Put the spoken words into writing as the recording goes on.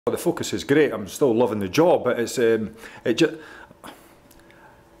The focus is great. I'm still loving the job, but it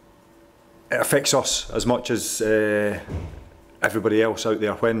affects us as much as everybody else out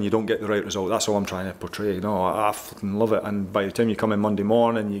there when you don't get the right result. That's all I'm trying to portray. You know, I fucking love it. And by the time you come in Monday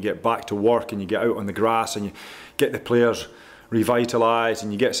morning, you get back to work and you get out on the grass and you get the players revitalised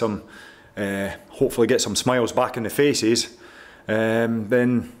and you get some, hopefully get some smiles back in the faces,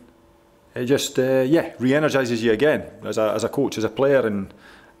 then it just re-energises you again as a coach, as a player. And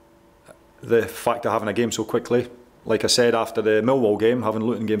the fact of having a game so quickly, like I said after the Millwall game, having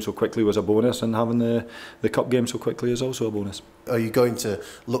Luton game so quickly was a bonus, and having the Cup game so quickly is also a bonus. Are you going to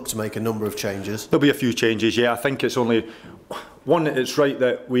look to make a number of changes? There'll be a few changes, yeah. I think it's only one, it's right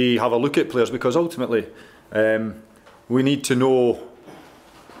that we have a look at players, because ultimately we need to know,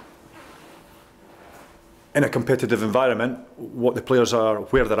 in a competitive environment, what the players are,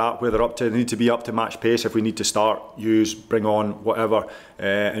 where they're at, where they're up to. They need to be up to match pace if we need to start, use, bring on, whatever,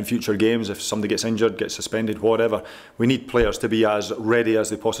 in future games. If somebody gets injured, gets suspended, whatever. We need players to be as ready as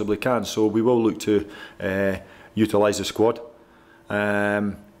they possibly can. So we will look to utilise the squad.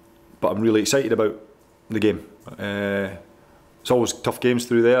 But I'm really excited about the game. It's always tough games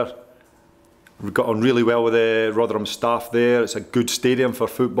through there. We've got on really well with the Rotherham staff there. It's a good stadium for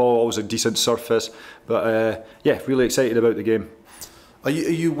football, always a decent surface. But yeah, really excited about the game. Are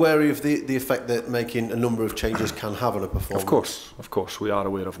you wary of the effect that making a number of changes can have on a performance? Of course, we are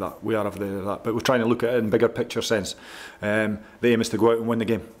aware of that. We are aware of that. But we're trying to look at it in bigger picture sense. The aim is to go out and win the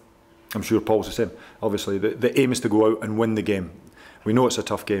game. I'm sure Paul's the same. Obviously, the aim is to go out and win the game. We know it's a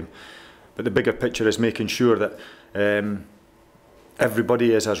tough game. But the bigger picture is making sure that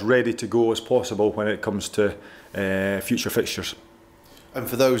everybody is as ready to go as possible when it comes to future fixtures. And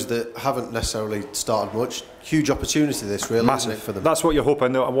for those that haven't necessarily started much, huge opportunity this, really, massive, isn't it, for them? That's what you're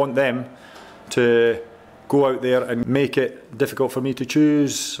hoping. I want them to go out there and make it difficult for me to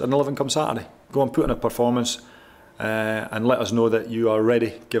choose an 11 come Saturday. Go and put in a performance and let us know that you are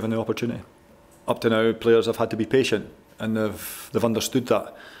ready given the opportunity. Up to now, players have had to be patient, and they've understood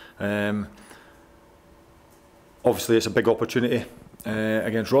that. Obviously, it's a big opportunity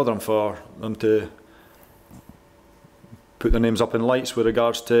against Rotherham for them to put their names up in lights with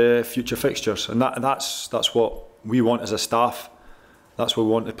regards to future fixtures, and that's what we want as a staff. That's what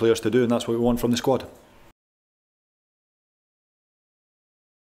we want the players to do, and that's what we want from the squad.